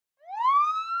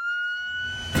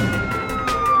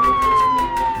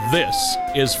This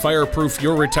is Fireproof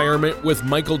Your Retirement with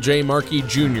Michael J. Markey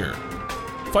Jr.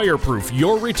 Fireproof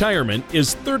Your Retirement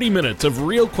is 30 minutes of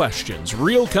real questions,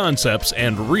 real concepts,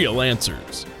 and real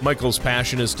answers. Michael's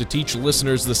passion is to teach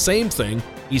listeners the same thing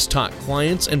he's taught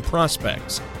clients and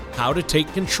prospects, how to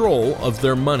take control of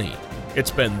their money. It's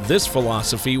been this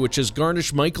philosophy which has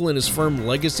garnished Michael and his firm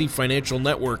Legacy Financial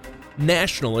Network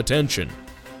national attention.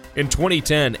 In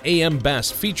 2010, AM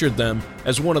Best featured them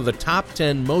as one of the top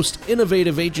 10 most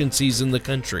innovative agencies in the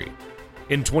country.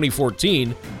 In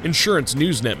 2014, Insurance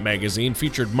Newsnet magazine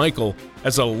featured Michael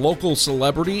as a local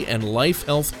celebrity and life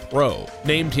health pro,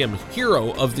 named him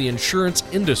Hero of the Insurance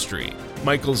Industry.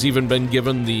 Michael's even been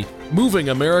given the Moving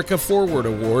America Forward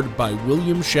Award by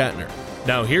William Shatner.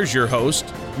 Now here's your host,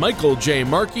 Michael J.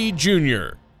 Markey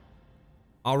Jr.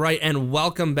 All right, and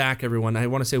welcome back, everyone. I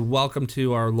want to say welcome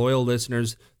to our loyal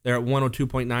listeners there at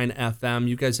 102.9 FM.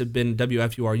 You guys have been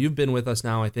WFUR. You've been with us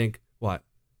now, I think,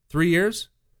 3 years?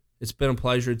 It's been a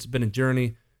pleasure. It's been a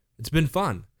journey. It's been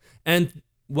fun. And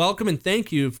welcome and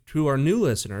thank you to our new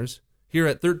listeners here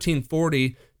at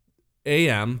 1340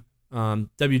 AM,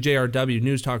 WJRW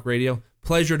News Talk Radio.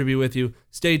 Pleasure to be with you.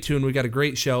 Stay tuned. We got a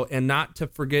great show. And not to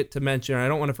forget to mention, I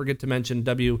don't want to forget to mention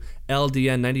WLDN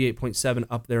 98.7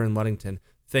 up there in Ludington.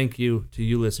 Thank you to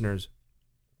you listeners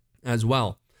as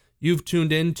well. You've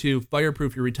tuned in to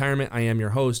Fireproof Your Retirement. I am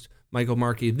your host, Michael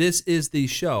Markey. This is the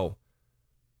show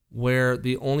where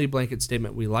the only blanket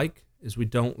statement we like is we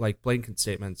don't like blanket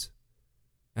statements.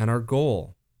 And our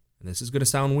goal, and this is going to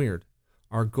sound weird,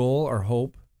 our goal, our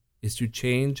hope is to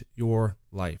change your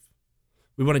life.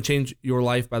 We want to change your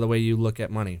life by the way you look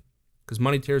at money, because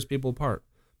money tears people apart.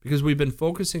 Because we've been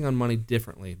focusing on money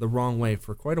differently, the wrong way,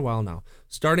 for quite a while now,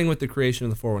 starting with the creation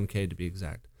of the 401k to be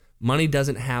exact. Money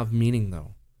doesn't have meaning,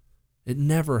 though. It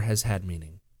never has had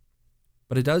meaning.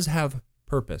 But it does have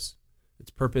purpose.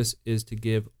 Its purpose is to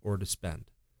give or to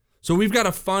spend. So we've got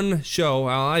a fun show.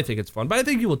 Well, I think it's fun, but I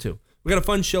think you will too. We've got a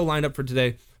fun show lined up for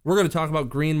today. We're going to talk about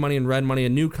green money and red money, a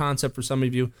new concept for some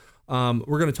of you.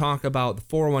 We're going to talk about the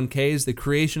 401ks, the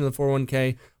creation of the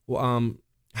 401k,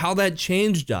 how that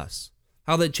changed us.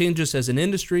 How that changed us as an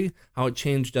industry, how it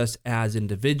changed us as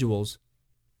individuals.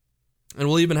 And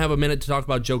we'll even have a minute to talk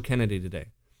about Joe Kennedy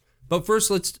today. But first,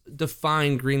 let's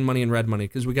define green money and red money,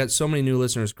 because we got so many new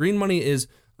listeners. Green money is,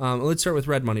 let's start with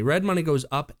red money. Red money goes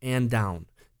up and down.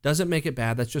 Doesn't make it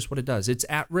bad, that's just what it does. It's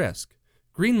at risk.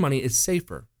 Green money is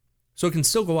safer, so it can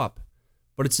still go up.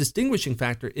 But its distinguishing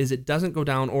factor is it doesn't go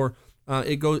down, or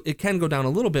it can go down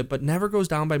a little bit, but never goes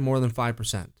down by more than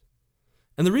 5%.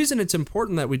 And the reason it's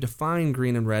important that we define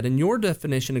green and red, and your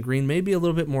definition of green may be a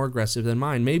little bit more aggressive than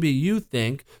mine. Maybe you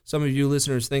think, some of you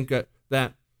listeners think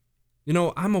that,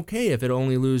 I'm okay if it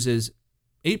only loses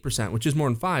 8%, which is more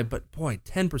than 5%, but boy,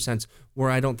 10% is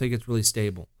where I don't think it's really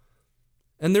stable.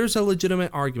 And there's a legitimate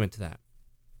argument to that.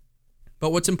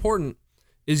 But what's important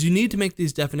is you need to make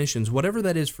these definitions, whatever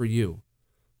that is for you,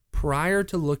 prior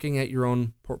to looking at your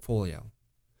own portfolio.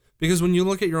 Because when you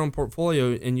look at your own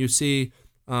portfolio and you see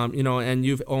and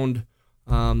you've owned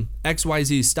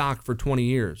XYZ stock for 20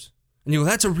 years. And you go,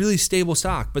 that's a really stable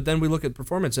stock. But then we look at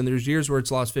performance, and there's years where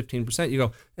it's lost 15%.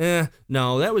 You go,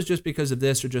 no, that was just because of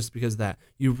this or just because of that.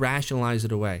 You rationalize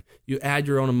it away. You add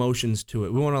your own emotions to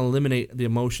it. We want to eliminate the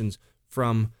emotions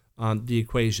from the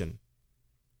equation.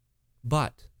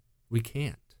 But we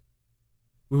can't.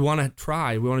 We want to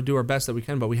try. We want to do our best that we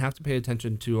can, but we have to pay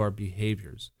attention to our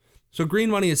behaviors. So green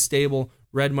money is stable.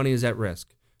 Red money is at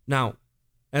risk. Now,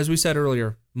 as we said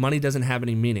earlier, money doesn't have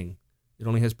any meaning. It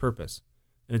only has purpose.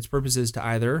 And its purpose is to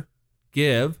either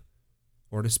give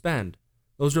or to spend.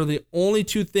 Those are the only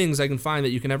two things I can find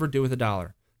that you can ever do with a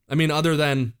dollar. I mean, other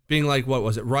than being like,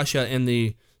 Russia in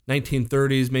the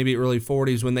 1930s, maybe early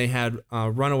 40s, when they had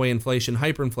runaway inflation,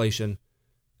 hyperinflation,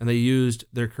 and they used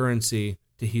their currency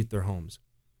to heat their homes.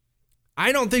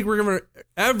 I don't think we're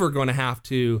ever going to have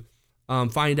to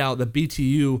find out the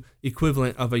BTU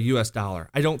equivalent of a US dollar.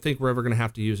 I don't think we're ever going to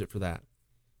have to use it for that.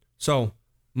 So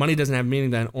money doesn't have meaning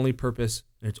then. Only purpose,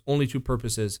 and its only two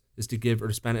purposes, is to give or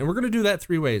to spend. And we're going to do that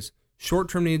three ways: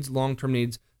 short-term needs, long-term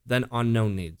needs, then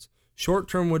unknown needs.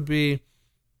 Short-term would be,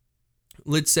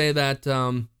 let's say that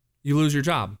you lose your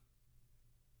job.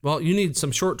 Well, you need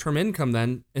some short-term income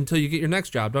then until you get your next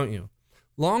job, don't you?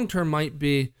 Long-term might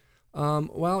be,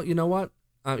 you know what?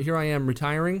 Here I am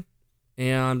retiring.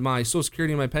 And my Social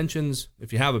Security and my pensions,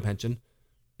 if you have a pension,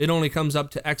 it only comes up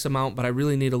to X amount, but I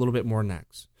really need a little bit more than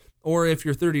X. Or if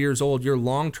you're 30 years old, your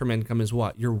long-term income is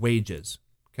what? Your wages,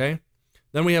 okay?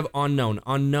 Then we have unknown.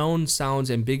 Unknown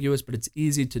sounds ambiguous, but it's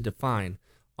easy to define.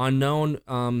 Unknown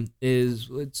is,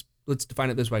 let's define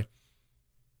it this way.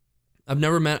 I've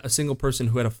never met a single person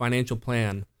who had a financial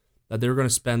plan that they're going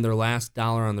to spend their last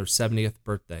dollar on their 70th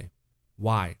birthday.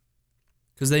 Why?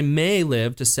 Because they may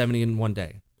live to 70 in one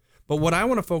day. But what I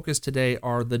want to focus today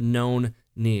are the known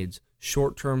needs,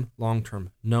 short-term,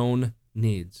 long-term, known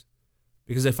needs.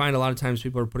 Because I find a lot of times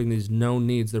people are putting these known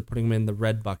needs, they're putting them in the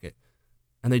red bucket.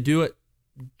 And they do it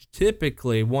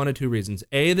typically one of two reasons.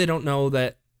 A, they don't know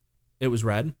that it was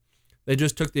red. They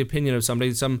just took the opinion of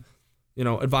somebody, some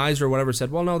advisor or whatever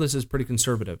said, well, no, this is pretty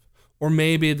conservative. Or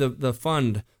maybe the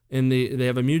fund, they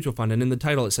have a mutual fund, and in the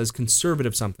title it says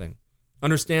conservative something.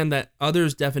 Understand that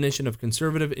others' definition of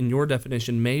conservative and your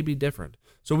definition may be different.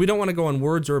 So we don't want to go on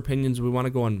words or opinions. We want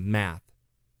to go on math.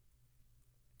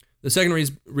 The second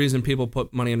reason people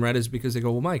put money in red is because they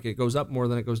go, well, Mike, it goes up more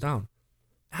than it goes down.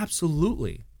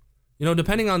 Absolutely.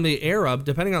 Depending on the era,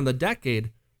 depending on the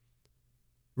decade,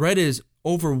 red is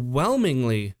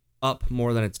overwhelmingly up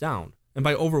more than it's down. And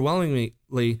by overwhelmingly,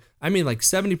 I mean like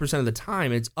 70% of the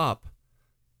time it's up.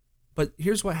 But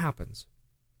here's what happens.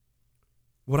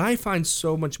 What I find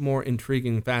so much more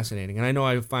intriguing and fascinating, and I know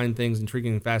I find things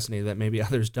intriguing and fascinating that maybe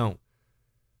others don't,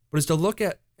 but is to look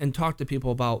at and talk to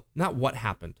people about not what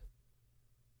happened,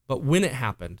 but when it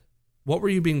happened. What were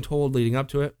you being told leading up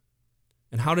to it?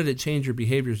 And how did it change your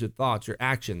behaviors, your thoughts, your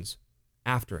actions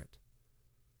after it?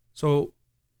 So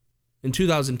in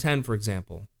 2010, for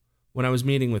example, when I was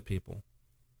meeting with people,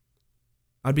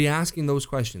 I'd be asking those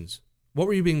questions. What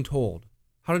were you being told?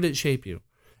 How did it shape you?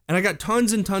 And I got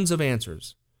tons and tons of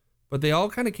answers, but they all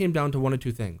kind of came down to one of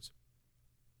two things.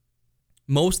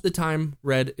 Most of the time,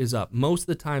 red is up. Most of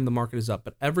the time, the market is up.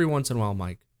 But every once in a while,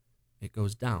 Mike, it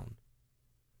goes down.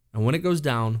 And when it goes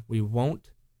down, we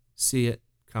won't see it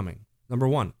coming. Number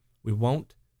one, we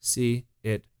won't see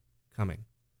it coming.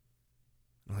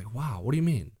 I'm like, wow, what do you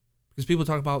mean? Because people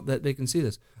talk about that they can see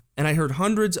this. And I heard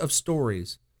hundreds of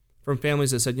stories from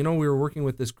families that said, we were working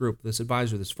with this group, this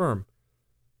advisor, this firm,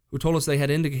 who told us they had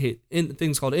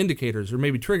things called indicators or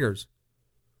maybe triggers.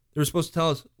 They were supposed to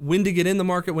tell us when to get in the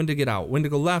market, when to get out, when to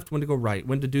go left, when to go right,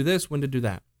 when to do this, when to do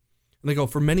that. And they go,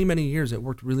 for many, many years, it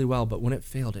worked really well, but when it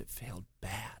failed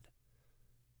bad.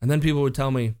 And then people would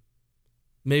tell me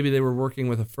maybe they were working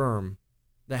with a firm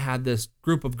that had this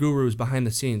group of gurus behind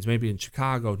the scenes, maybe in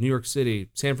Chicago, New York City,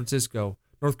 San Francisco,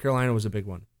 North Carolina was a big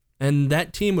one. And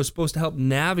that team was supposed to help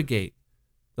navigate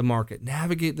the market,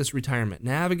 navigate this retirement,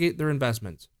 navigate their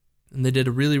investments. And they did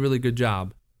a really, really good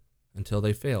job until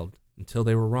they failed, until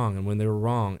they were wrong. And when they were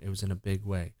wrong, it was in a big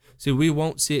way. See, we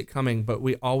won't see it coming, but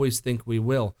we always think we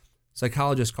will.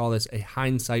 Psychologists call this a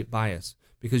hindsight bias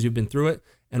because you've been through it.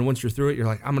 And once you're through it, you're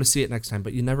like, I'm going to see it next time,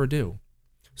 but you never do.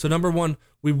 So number one,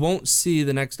 we won't see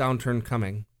the next downturn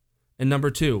coming. And number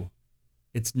two,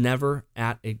 it's never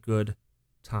at a good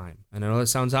time. And I know that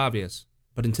sounds obvious,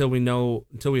 but until we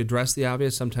address the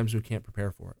obvious, sometimes we can't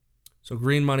prepare for it. So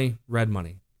green money, red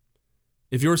money.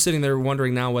 If you're sitting there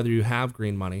wondering now whether you have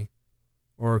green money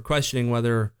or questioning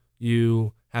whether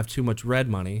you have too much red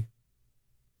money,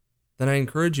 then I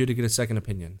encourage you to get a second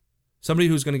opinion. Somebody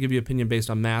who's going to give you opinion based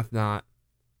on math, not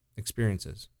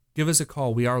experiences. Give us a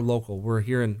call. We are local. We're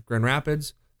here in Grand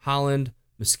Rapids, Holland,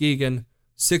 Muskegon,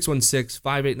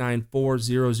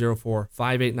 616-589-4004,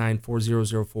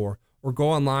 589-4004. Or go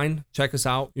online, check us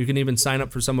out. You can even sign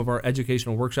up for some of our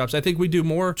educational workshops. I think we do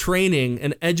more training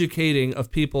and educating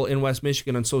of people in West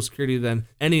Michigan on Social Security than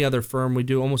any other firm. We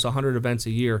do almost 100 events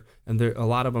a year, and a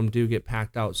lot of them do get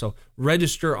packed out. So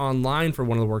register online for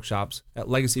one of the workshops at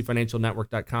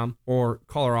legacyfinancialnetwork.com or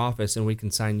call our office and we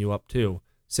can sign you up too.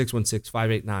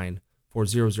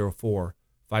 616-589-4004,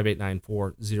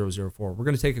 589-4004. We're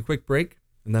going to take a quick break,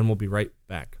 and then we'll be right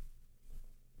back.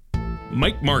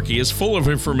 Mike Markey is full of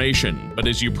information, but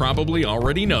as you probably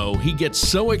already know, he gets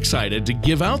so excited to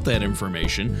give out that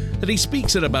information that he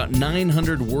speaks at about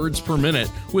 900 words per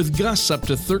minute with gusts up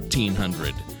to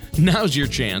 1,300. Now's your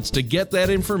chance to get that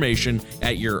information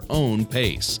at your own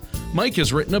pace. Mike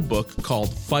has written a book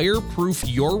called Fireproof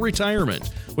Your Retirement,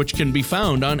 which can be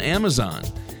found on Amazon.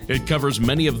 It covers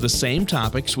many of the same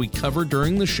topics we cover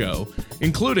during the show,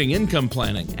 including income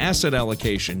planning, asset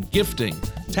allocation, gifting,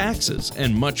 taxes,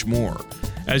 and much more.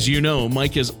 As you know,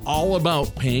 Mike is all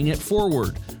about paying it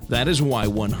forward. That is why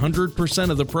 100%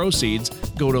 of the proceeds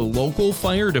go to local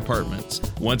fire departments.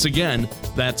 Once again,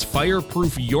 that's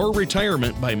Fireproof Your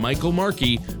Retirement by Michael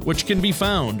Markey, which can be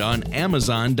found on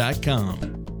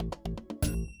Amazon.com.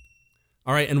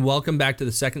 All right, and welcome back to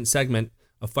the second segment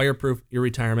of Fireproof Your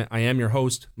Retirement. I am your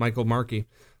host, Michael Markey.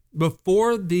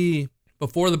 Before the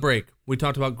break, we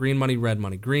talked about green money, red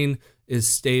money. Green is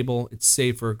stable, it's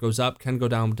safer, goes up, can go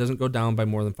down, but doesn't go down by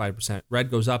more than 5%.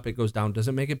 Red goes up, it goes down,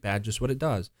 doesn't make it bad, just what it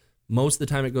does. Most of the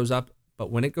time it goes up,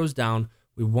 but when it goes down,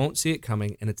 We won't see it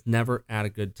coming, and it's never at a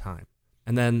good time.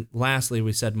 And then lastly,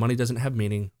 we said money doesn't have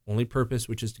meaning, only purpose,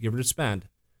 which is to give or to spend.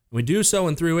 And we do so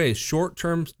in three ways: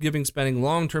 short-term giving, spending,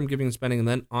 long-term giving and spending, and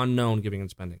then unknown giving and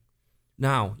spending.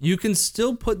 Now, you can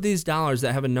still put these dollars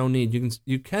that have a no need,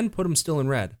 you can put them still in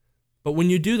red. But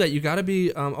when you do that, you got to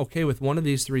be okay with one of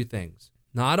these three things.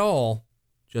 Not all,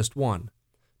 just one.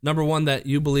 Number one, that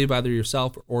you believe either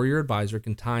yourself or your advisor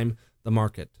can time the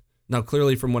market. Now,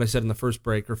 clearly from what I said in the first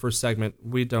break or first segment,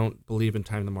 we don't believe in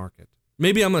time the market.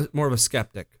 Maybe I'm more of a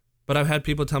skeptic, but I've had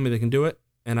people tell me they can do it,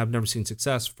 and I've never seen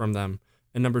success from them.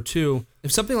 And number two,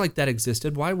 if something like that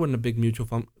existed, why wouldn't a big mutual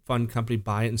fund company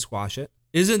buy it and squash it?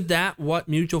 Isn't that what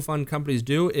mutual fund companies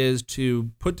do, is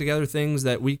to put together things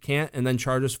that we can't and then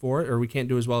charge us for it, or we can't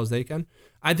do as well as they can?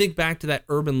 I think back to that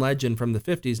urban legend from the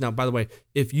 50s. Now, by the way,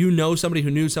 if you know somebody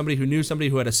who knew somebody who knew somebody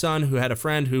who had a son who had a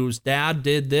friend whose dad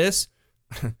did this,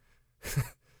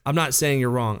 I'm not saying you're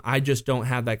wrong. I just don't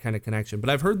have that kind of connection. But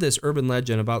I've heard this urban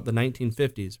legend about the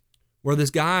 1950s where this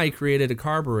guy created a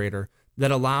carburetor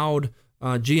that allowed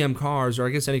GM cars, or I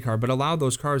guess any car, but allowed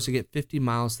those cars to get 50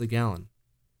 miles to the gallon.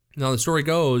 Now, the story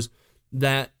goes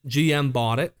that GM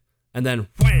bought it and then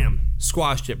wham,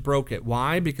 squashed it, broke it.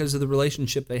 Why? Because of the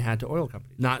relationship they had to oil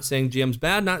companies. Not saying GM's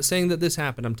bad, not saying that this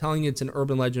happened. I'm telling you it's an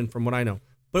urban legend from what I know.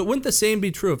 But wouldn't the same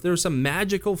be true if there was some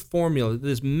magical formula,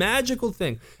 this magical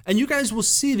thing? And you guys will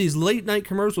see these late night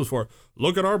commercials for,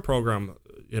 look at our program.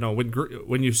 You know,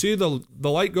 when you see the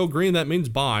light go green, that means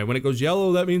buy. When it goes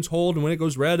yellow, that means hold. And when it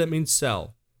goes red, that means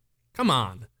sell. Come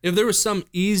on. If there was some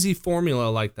easy formula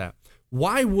like that,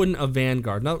 why wouldn't a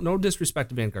Vanguard, no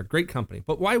disrespect to Vanguard, great company,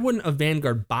 but why wouldn't a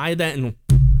Vanguard buy that and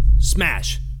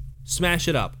smash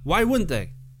it up? Why wouldn't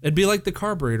they? It'd be like the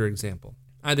carburetor example.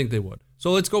 I think they would.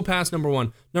 So let's go past number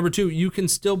one. Number two, you can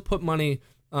still put money,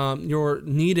 your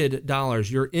needed dollars,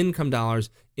 your income dollars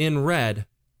in red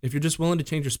if you're just willing to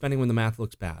change your spending when the math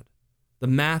looks bad. The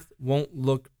math won't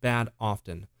look bad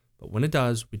often, but when it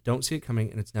does, we don't see it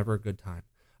coming and it's never a good time.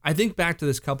 I think back to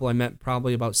this couple I met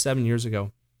probably about 7 years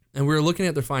ago, and we were looking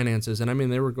at their finances, and I mean,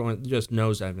 they were going just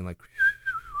nosediving like,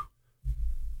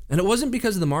 and it wasn't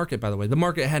because of the market, by the way. The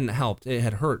market hadn't helped. It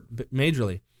had hurt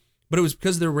majorly, but it was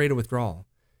because of their rate of withdrawal.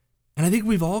 And I think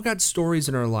we've all got stories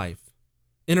in our life,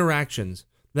 interactions,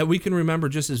 that we can remember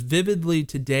just as vividly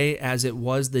today as it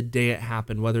was the day it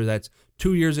happened, whether that's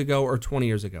 2 years ago or 20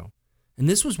 years ago. And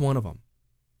this was one of them.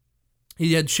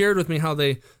 He had shared with me how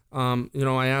they,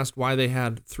 I asked why they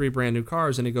had 3 brand new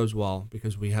cars, and he goes, well,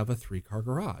 because we have a 3-car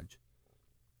garage.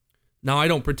 Now, I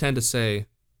don't pretend to say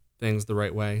things the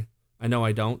right way. I know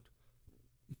I don't.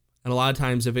 And a lot of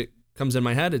times if it comes in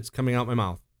my head, it's coming out my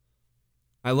mouth.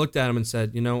 I looked at him and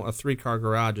said, a 3-car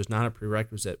garage is not a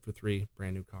prerequisite for 3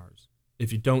 brand new cars.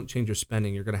 If you don't change your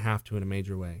spending, you're going to have to in a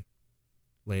major way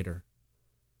later.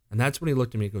 And that's when he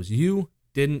looked at me and goes, you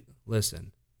didn't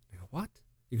listen. I go, what?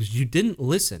 He goes, you didn't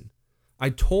listen. I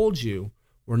told you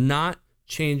we're not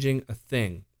changing a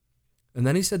thing. And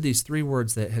then he said these 3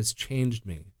 words that has changed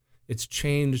me. It's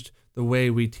changed the way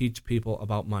we teach people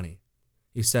about money.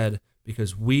 He said,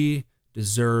 because we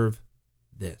deserve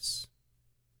this.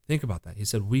 Think about that. He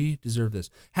said, we deserve this.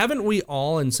 Haven't we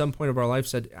all in some point of our life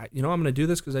said, I'm going to do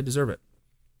this because I deserve it?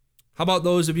 How about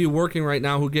those of you working right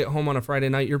now who get home on a Friday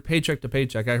night, you're paycheck to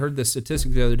paycheck? I heard this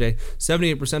statistic the other day.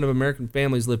 78% of American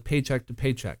families live paycheck to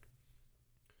paycheck.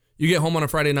 You get home on a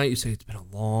Friday night, you say, it's been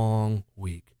a long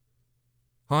week.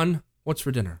 Hon, what's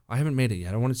for dinner? I haven't made it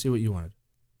yet. I want to see what you wanted.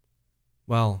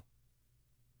 Well,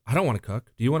 I don't want to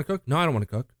cook. Do you want to cook? No, I don't want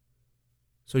to cook.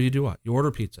 So you do what? You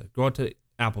order pizza. Go out to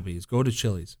Applebee's. Go to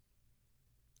Chili's.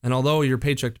 And although you're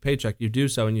paycheck to paycheck, you do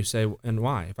so and you say, and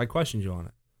why? If I questioned you on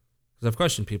it. Because I've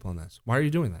questioned people on this. Why are you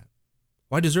doing that?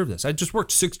 Why deserve this? I just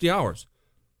worked 60 hours.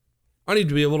 I need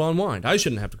to be able to unwind. I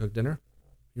shouldn't have to cook dinner.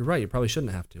 You're right. You probably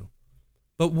shouldn't have to.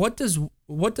 But what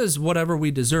does whatever we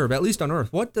deserve, at least on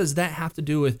earth, what does that have to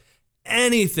do with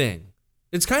anything?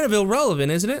 It's kind of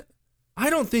irrelevant, isn't it? I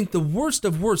don't think the worst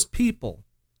of worst people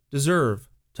deserve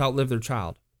to outlive their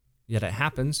child. Yet it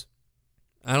happens.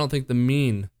 I don't think the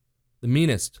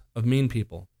meanest of mean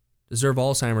people deserve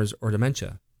Alzheimer's or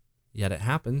dementia. Yet it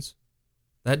happens.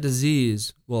 That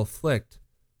disease will afflict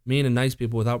mean and nice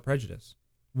people without prejudice.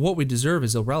 What we deserve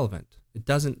is irrelevant. It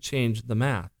doesn't change the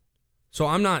math. So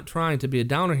I'm not trying to be a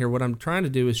downer here. What I'm trying to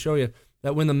do is show you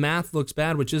that when the math looks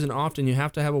bad, which isn't often, you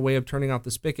have to have a way of turning off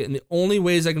the spigot. And the only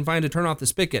ways I can find to turn off the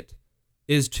spigot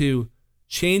is to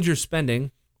change your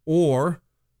spending, or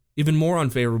even more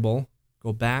unfavorable,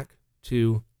 go back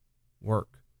to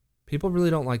work. People really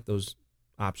don't like those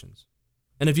options.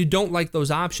 And if you don't like those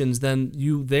options, then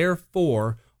you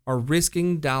therefore are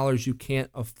risking dollars you can't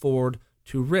afford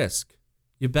to risk.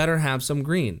 you better have some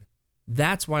green.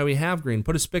 That's why we have green.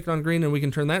 Put a spigot on green and we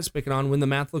can turn that spigot on when the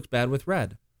math looks bad with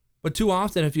red. But too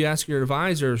often, if you ask your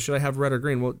advisor, should I have red or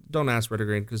green? Well, don't ask red or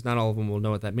green because not all of them will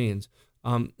know what that means.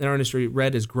 In our industry,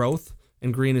 red is growth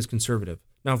and green is conservative.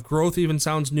 Now, if growth even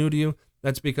sounds new to you,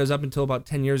 that's because up until about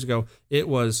 10 years ago, it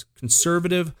was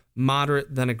conservative,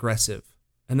 moderate, then aggressive.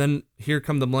 And then here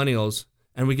come the millennials,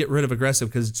 and we get rid of aggressive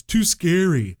because it's too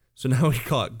scary. So now we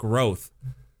call it growth.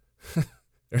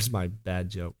 There's my bad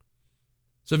joke.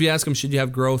 So if you ask them, should you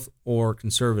have growth or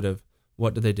conservative,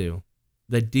 what do?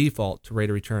 They default to rate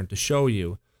of return to show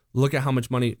you, look at how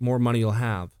much more money you'll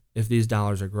have if these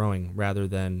dollars are growing rather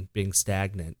than being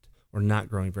stagnant or not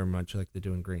growing very much like they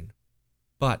do in green.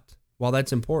 But while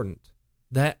that's important,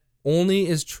 that only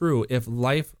is true if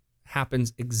life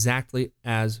happens exactly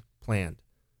as planned.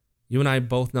 You and I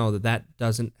both know that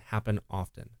doesn't happen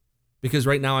often. Because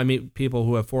right now I meet people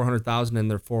who have $400,000 in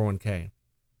their 401k,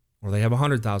 or they have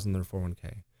 $100,000 in their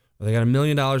 401k, or they got $1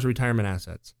 million of retirement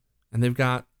assets, and they've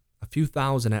got a few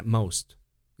thousand at most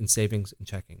in savings and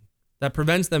checking. That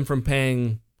prevents them from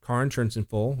paying car insurance in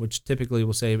full, which typically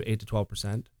will save 8 to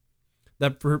 12%.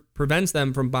 That prevents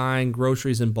them from buying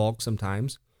groceries in bulk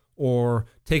sometimes, or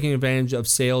taking advantage of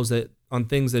sales on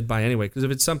things they'd buy anyway. Because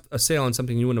if it's a sale on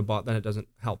something you wouldn't have bought, then it doesn't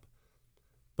help.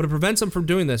 But it prevents them from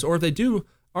doing this. Or if they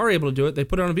are able to do it, they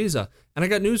put it on a Visa. And I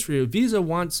got news for you. Visa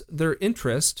wants their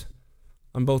interest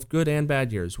on both good and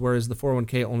bad years, whereas the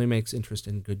 401k only makes interest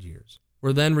in good years.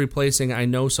 We're then replacing I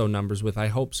know so numbers with I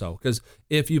hope so. Because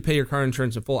if you pay your car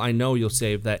insurance in full, I know you'll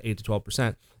save that 8 to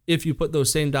 12%. If you put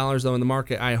those same dollars, though, in the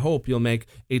market, I hope you'll make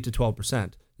 8 to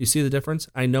 12%. You see the difference?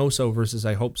 I know so versus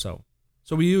I hope so.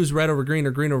 So we use red over green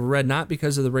or green over red, not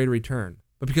because of the rate of return,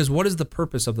 but because what is the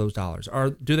purpose of those dollars?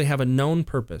 Do they have a known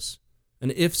purpose?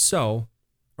 And if so,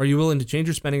 are you willing to change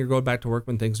your spending or go back to work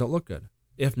when things don't look good?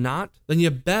 If not, then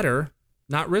you better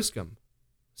not risk them.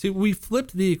 See, we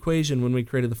flipped the equation when we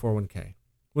created the 401k.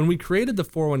 When we created the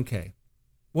 401k,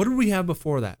 what did we have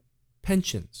before that?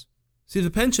 Pensions. See, the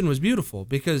pension was beautiful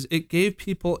because it gave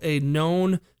people a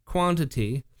known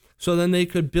quantity so then they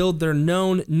could build their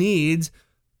known needs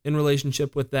in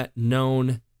relationship with that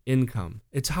known income.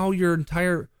 It's how your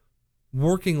entire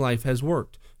working life has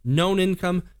worked. Known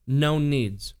income, known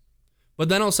needs. But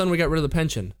then all of a sudden we got rid of the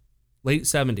pension, late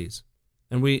 70s,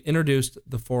 and we introduced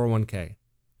the 401k.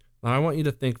 Now I want you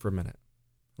to think for a minute.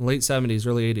 Late 70s,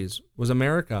 early 80s,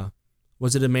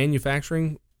 was it a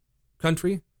manufacturing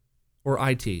country or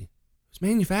IT? It was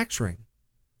manufacturing.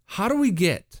 How do we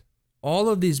get all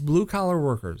of these blue-collar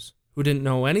workers who didn't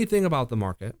know anything about the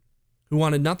market, who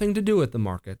wanted nothing to do with the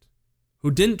market,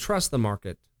 who didn't trust the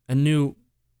market, and knew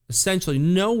essentially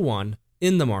no one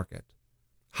in the market?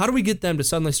 How do we get them to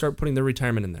suddenly start putting their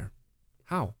retirement in there?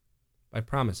 How? By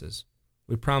promises.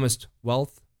 We promised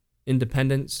wealth,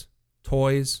 independence,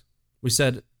 toys. We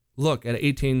said, look, at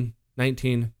 18,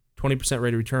 19, 20%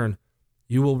 rate of return,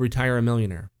 you will retire a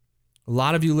millionaire. A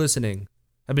lot of you listening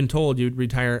have been told you'd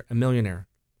retire a millionaire.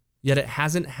 Yet it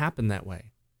hasn't happened that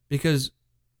way. Because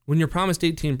when you're promised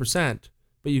 18%,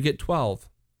 but you get 12,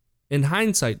 in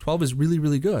hindsight, 12 is really,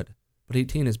 really good, but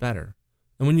 18 is better.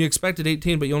 And when you expected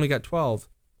 18, but you only got 12,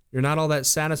 you're not all that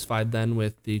satisfied then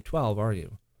with the 12, are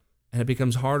you? And it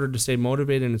becomes harder to stay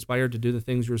motivated and inspired to do the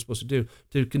things you were supposed to do,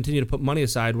 to continue to put money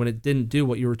aside when it didn't do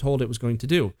what you were told it was going to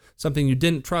do. Something you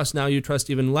didn't trust, now you trust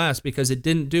even less because it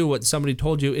didn't do what somebody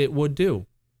told you it would do.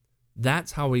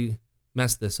 That's how we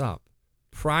messed this up.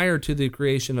 Prior to the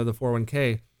creation of the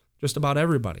 401k, just about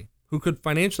everybody who could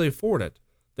financially afford it,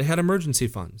 they had emergency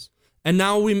funds. And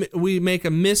now we make a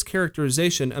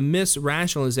mischaracterization, a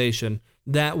misrationalization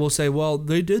that will say, well,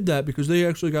 they did that because they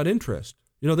actually got interest.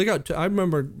 You know, I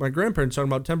remember my grandparents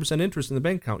talking about 10% interest in the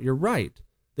bank account. You're right.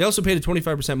 They also paid a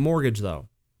 25% mortgage, though.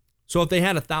 So if they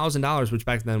had $1,000, which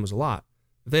back then was a lot,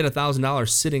 if they had $1,000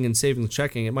 sitting in savings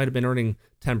checking, it might have been earning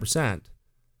 10%.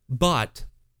 But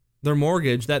their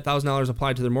mortgage, that $1,000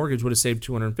 applied to their mortgage would have saved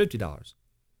 $250.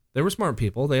 They were smart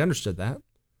people. They understood that.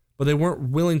 But they weren't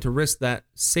willing to risk that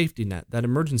safety net, that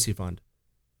emergency fund,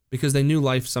 because they knew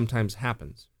life sometimes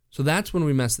happens. So that's when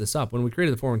we messed this up. When we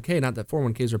created the 401k, not that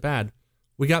 401ks are bad,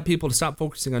 we got people to stop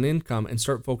focusing on income and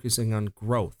start focusing on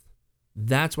growth.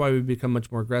 That's why we've become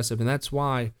much more aggressive, and that's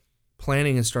why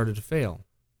planning has started to fail.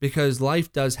 Because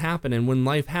life does happen, and when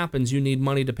life happens, you need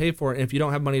money to pay for it. And if you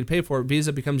don't have money to pay for it,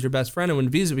 Visa becomes your best friend. And when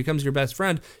Visa becomes your best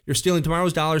friend, you're stealing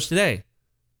tomorrow's dollars today.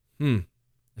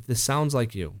 If this sounds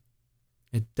like you,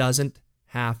 it doesn't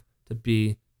have to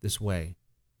be this way.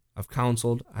 I've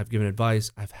counseled, I've given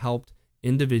advice, I've helped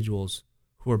individuals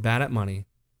who are bad at money.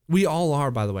 We all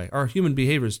are, by the way. Our human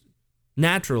behaviors,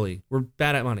 naturally, we're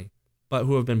bad at money, but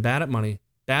who have been bad at money,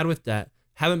 bad with debt,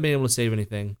 haven't been able to save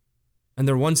anything, and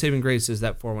their one saving grace is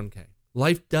that 401k.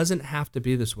 Life doesn't have to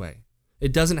be this way.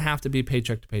 It doesn't have to be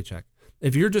paycheck to paycheck.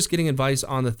 If you're just getting advice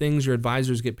on the things your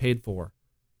advisors get paid for,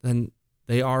 then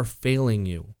they are failing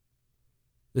you.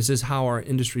 This is how our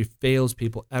industry fails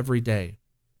people every day.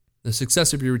 The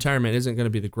success of your retirement isn't going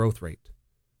to be the growth rate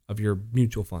of your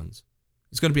mutual funds.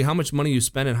 It's going to be how much money you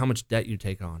spend and how much debt you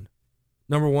take on.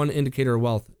 Number one indicator of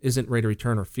wealth isn't rate of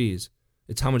return or fees.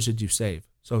 It's how much did you save.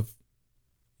 So if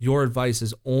your advice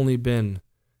has only been,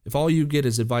 if all you get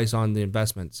is advice on the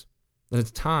investments, then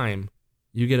it's time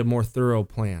you get a more thorough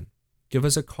plan. Give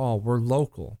us a call. We're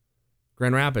local.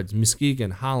 Grand Rapids,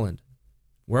 Muskegon, Holland.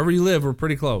 Wherever you live, we're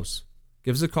pretty close.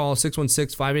 Give us a call,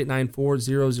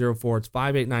 616-589-4004. It's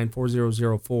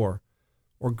 589-4004.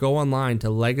 Or go online to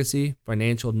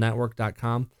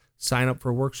legacyfinancialnetwork.com. Sign up for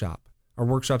a workshop. Our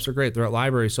workshops are great. They're at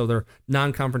libraries, so they're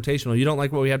non-confrontational. You don't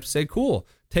like what we have to say? Cool.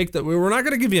 We're not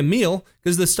going to give you a meal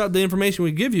because the information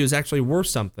we give you is actually worth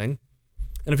something.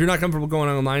 And if you're not comfortable going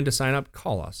online to sign up,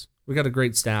 call us. We got a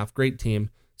great staff, great team.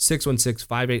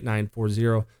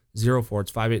 616-589-4004.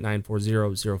 It's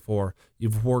 589-4004.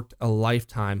 You've worked a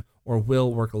lifetime or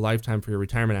will work a lifetime for your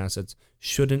retirement assets.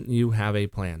 Shouldn't you have a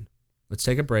plan? Let's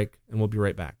take a break and we'll be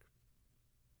right back.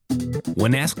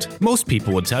 When asked, most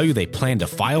people would tell you they plan to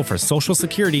file for Social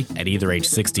Security at either age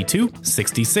 62,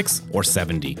 66, or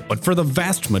 70. But for the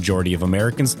vast majority of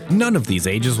Americans, none of these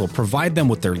ages will provide them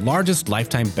with their largest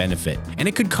lifetime benefit, and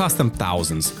it could cost them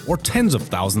thousands or tens of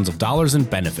thousands of dollars in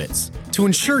benefits. To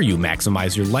ensure you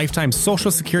maximize your lifetime Social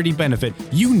Security benefit,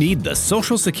 you need the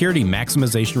Social Security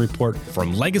Maximization Report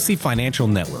from Legacy Financial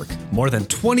Network. More than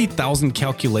 20,000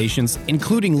 calculations,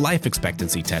 including life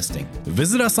expectancy testing.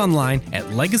 Visit us online at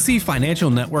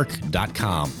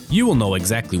LegacyFinancialNetwork.com. You will know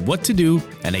exactly what to do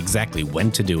and exactly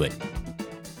when to do it.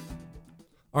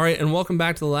 All right, and welcome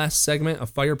back to the last segment of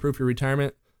Fireproof Your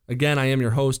Retirement. Again, I am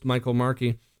your host, Michael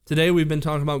Markey. Today, we've been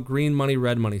talking about green money,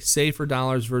 red money, safer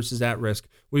dollars versus at risk.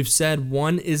 We've said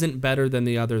one isn't better than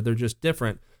the other. They're just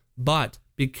different. But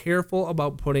be careful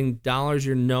about putting dollars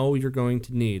you know you're going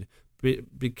to need.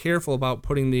 Be careful about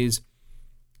putting these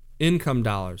income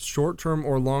dollars, short-term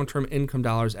or long-term income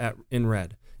dollars in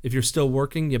red. If you're still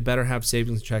working, you better have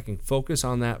savings checking. Focus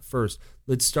on that first.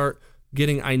 Let's start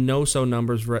getting I know so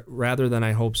numbers rather than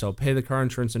I hope so. Pay the car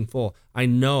insurance in full. I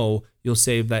know you'll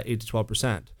save that 8 to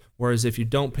 12%. Whereas if you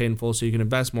don't pay in full so you can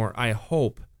invest more, I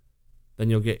hope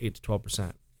then you'll get 8 to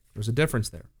 12%. There's a difference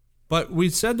there. But we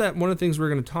said that one of the things we're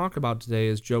going to talk about today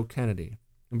is Joe Kennedy.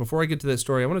 And before I get to that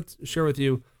story, I want to share with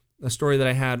you a story that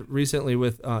I had recently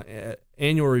with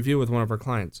annual review with one of our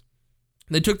clients.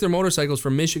 They took their motorcycles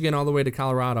from Michigan all the way to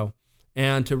Colorado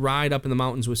and to ride up in the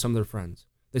mountains with some of their friends.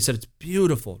 They said it's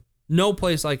beautiful. No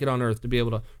place like it on earth to be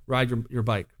able to ride your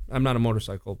bike. I'm not a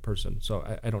motorcycle person,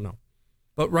 so I don't know.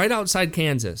 But right outside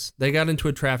Kansas, they got into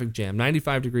a traffic jam,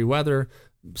 95-degree weather,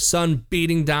 sun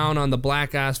beating down on the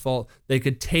black asphalt. They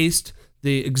could taste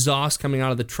the exhaust coming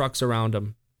out of the trucks around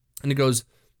them. And he goes,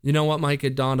 you know what, Mike,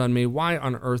 it dawned on me, why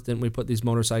on earth didn't we put these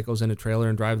motorcycles in a trailer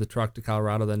and drive the truck to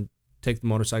Colorado, then take the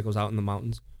motorcycles out in the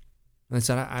mountains? And I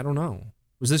said, I don't know.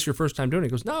 Was this your first time doing it?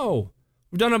 He goes, no.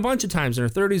 We've done it a bunch of times in our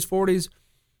 30s, 40s,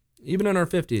 even in our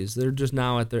 50s. They're just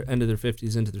now at their end of their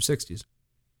 50s into their 60s.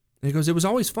 And he goes, it was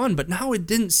always fun, but now it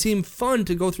didn't seem fun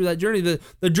to go through that journey.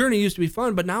 The journey used to be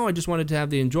fun, but now I just wanted to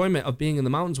have the enjoyment of being in the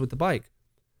mountains with the bike.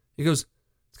 He goes,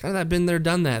 it's kind of that been there,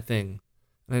 done that thing.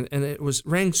 And it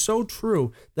rang so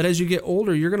true that as you get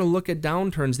older, you're going to look at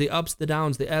downturns, the ups, the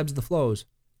downs, the ebbs, the flows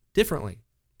differently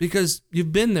because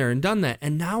you've been there and done that.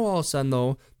 And now all of a sudden,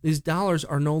 though, these dollars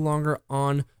are no longer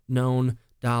unknown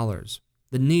dollars.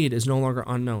 The need is no longer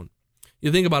unknown.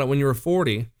 You think about it when you were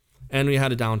 40 and we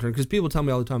had a downturn, because people tell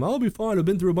me all the time, I'll be fine. I've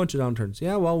been through a bunch of downturns.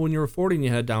 Yeah, well, when you were 40 and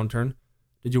you had a downturn,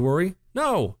 did you worry?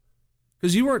 No,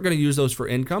 because you weren't going to use those for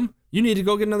income. You need to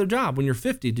go get another job. When you're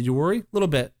 50, did you worry? A little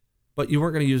bit. But you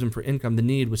weren't going to use them for income. The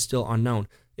need was still unknown.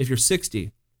 If you're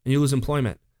 60 and you lose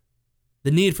employment,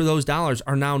 the need for those dollars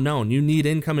are now known. You need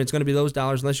income, and it's going to be those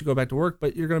dollars unless you go back to work,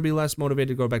 but you're going to be less motivated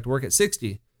to go back to work at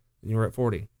 60 than you were at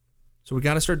 40. So we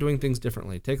got to start doing things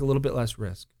differently. Take a little bit less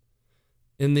risk.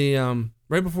 In the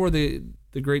right before the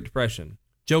Great Depression,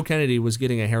 Joe Kennedy was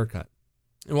getting a haircut.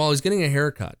 And while he was getting a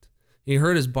haircut, he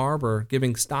heard his barber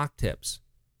giving stock tips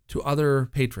to other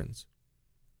patrons.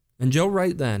 And Joe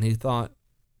right then, he thought,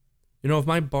 you know, if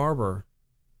my barber,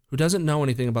 who doesn't know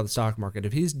anything about the stock market,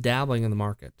 if he's dabbling in the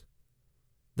market,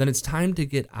 then it's time to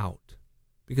get out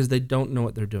because they don't know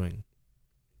what they're doing.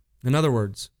 In other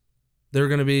words, they're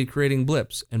going to be creating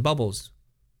blips and bubbles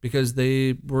because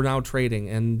they were now trading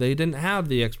and they didn't have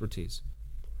the expertise.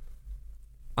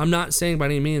 I'm not saying by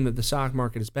any means that the stock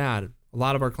market is bad. A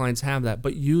lot of our clients have that,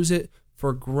 but use it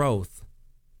for growth.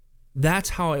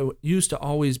 That's how it used to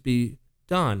always be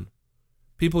done.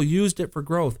 People used it for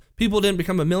growth. People didn't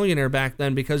become a millionaire back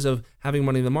then because of having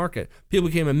money in the market. People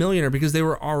became a millionaire because they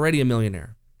were already a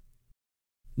millionaire.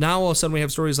 Now all of a sudden we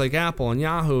have stories like Apple and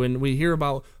Yahoo, and we hear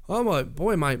about,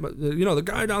 the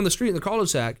guy down the street in the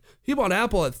cul-de-sac, he bought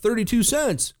Apple at 32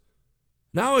 cents.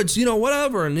 Now it's,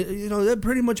 whatever. And, that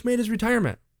pretty much made his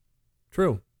retirement.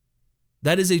 True.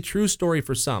 That is a true story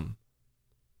for some.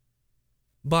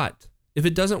 But if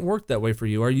it doesn't work that way for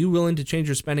you, are you willing to change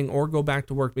your spending or go back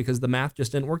to work because the math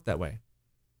just didn't work that way?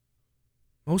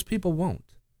 Most people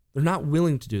won't. They're not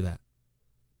willing to do that.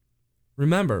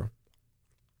 Remember,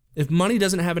 if money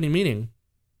doesn't have any meaning,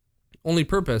 only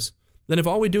purpose, then if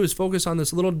all we do is focus on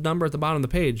this little number at the bottom of the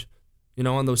page,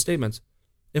 on those statements,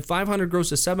 if 500 grows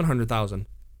to 700,000,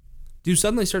 do you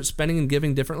suddenly start spending and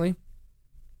giving differently?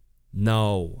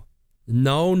 No,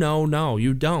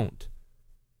 you don't.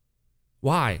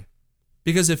 Why?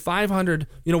 Because if 500,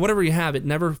 whatever you have, it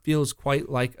never feels quite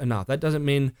like enough. That doesn't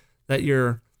mean that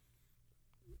you're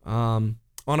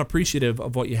unappreciative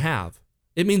of what you have.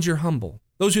 It means you're humble.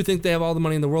 Those who think they have all the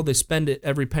money in the world, they spend it,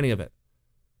 every penny of it.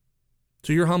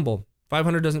 So you're humble.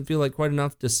 500 doesn't feel like quite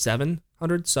enough. Does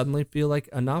 700 suddenly feel like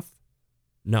enough?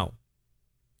 No.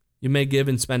 You may give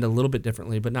and spend a little bit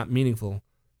differently, but not meaningful,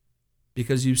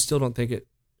 because you still don't think it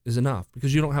is enough,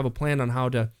 because you don't have a plan on how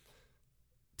to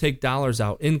take dollars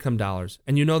out, income dollars.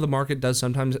 And the market does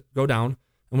sometimes go down.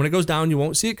 And when it goes down, you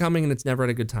won't see it coming, and it's never at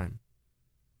a good time.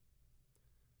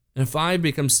 And if 5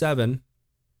 becomes 7,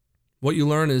 what you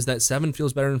learn is that 7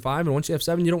 feels better than 5. And once you have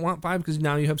 7, you don't want 5 because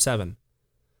now you have 7.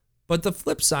 But the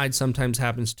flip side sometimes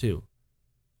happens too.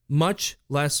 Much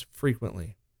less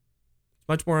frequently. It's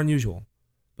much more unusual.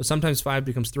 But sometimes 5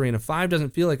 becomes 3. And if 5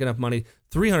 doesn't feel like enough money,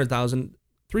 300,000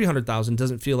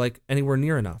 doesn't feel like anywhere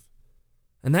near enough.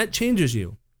 And that changes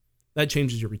you. That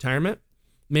changes your retirement.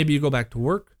 Maybe you go back to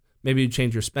work. Maybe you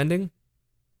change your spending.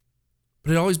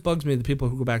 But it always bugs me, the people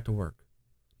who go back to work.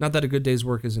 Not that a good day's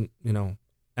work isn't,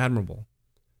 admirable.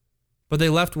 But they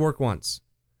left work once.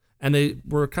 And they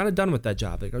were kind of done with that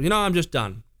job. They go, I'm just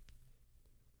done.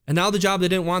 And now the job they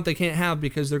didn't want, they can't have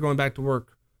because they're going back to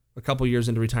work a couple years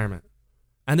into retirement.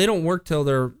 And they don't work till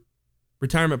their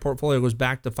retirement portfolio goes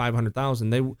back to 500,000.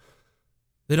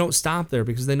 They don't stop there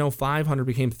because they know 500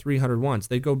 became 300 once.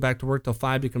 They go back to work till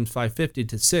 5 becomes 550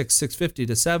 to 6, 650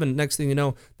 to 7. Next thing you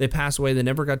know, they pass away. They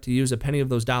never got to use a penny of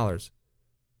those dollars.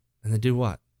 And they do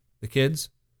what? The kids?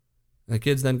 And the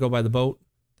kids then go buy the boat,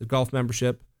 the golf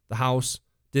membership, the house,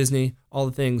 Disney, all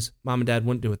the things mom and dad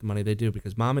wouldn't do with the money they do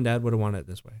because mom and dad would have wanted it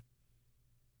this way.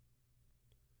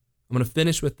 I'm going to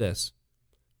finish with this.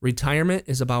 Retirement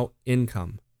is about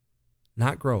income,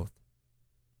 not growth.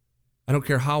 I don't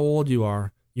care how old you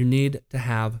are, you need to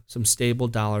have some stable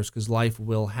dollars because life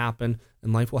will happen,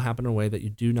 and life will happen in a way that you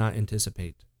do not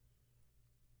anticipate.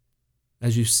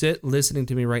 As you sit listening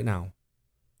to me right now,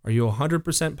 are you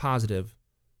 100% positive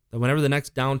that whenever the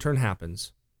next downturn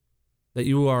happens, that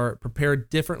you are prepared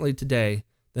differently today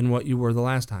than what you were the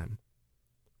last time?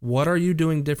 What are you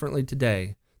doing differently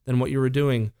today than what you were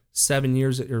doing 7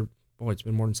 years, it's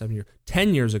been more than 7 years,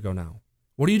 10 years ago now?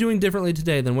 What are you doing differently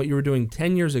today than what you were doing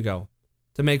 10 years ago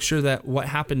to make sure that what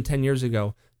happened 10 years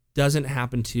ago doesn't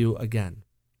happen to you again?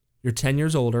 You're 10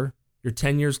 years older. You're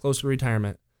 10 years closer to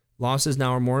retirement. Losses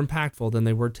now are more impactful than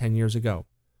they were 10 years ago.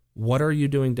 What are you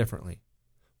doing differently?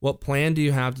 What plan do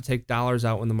you have to take dollars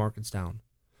out when the market's down?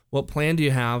 What plan do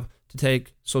you have to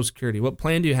take Social Security? What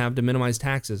plan do you have to minimize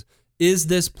taxes? Is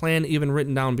this plan even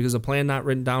written down? Because a plan not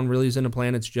written down really isn't a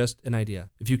plan. It's just an idea.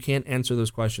 If you can't answer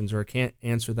those questions or can't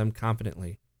answer them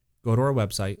confidently, go to our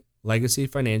website,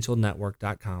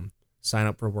 legacyfinancialnetwork.com, sign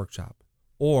up for a workshop.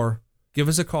 Or give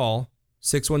us a call,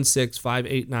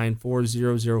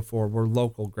 616-589-4004. We're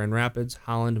local, Grand Rapids,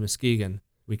 Holland, Muskegon.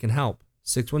 We can help.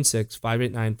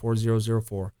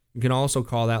 616-589-4004. You can also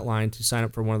call that line to sign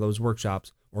up for one of those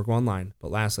workshops or go online.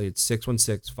 But lastly, it's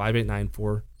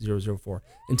 616-589-4004.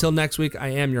 Until next week, I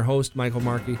am your host, Michael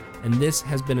Markey, and this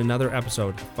has been another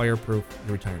episode of Fireproof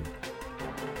Your Retirement.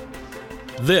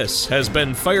 This has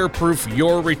been Fireproof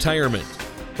Your Retirement.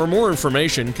 For more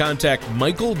information, contact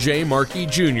Michael J. Markey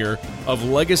Jr. of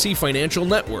Legacy Financial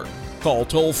Network. Call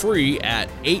toll-free at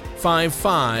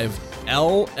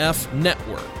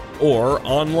 855-LF-NETWORK or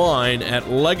online at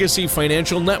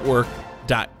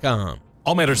legacyfinancialnetwork.com.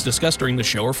 All matters discussed during the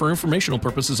show are for informational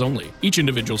purposes only. Each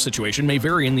individual situation may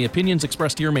vary, and the opinions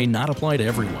expressed here may not apply to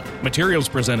everyone. Materials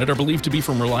presented are believed to be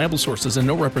from reliable sources, and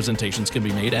no representations can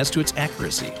be made as to its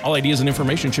accuracy. All ideas and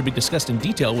information should be discussed in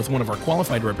detail with one of our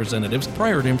qualified representatives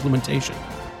prior to implementation.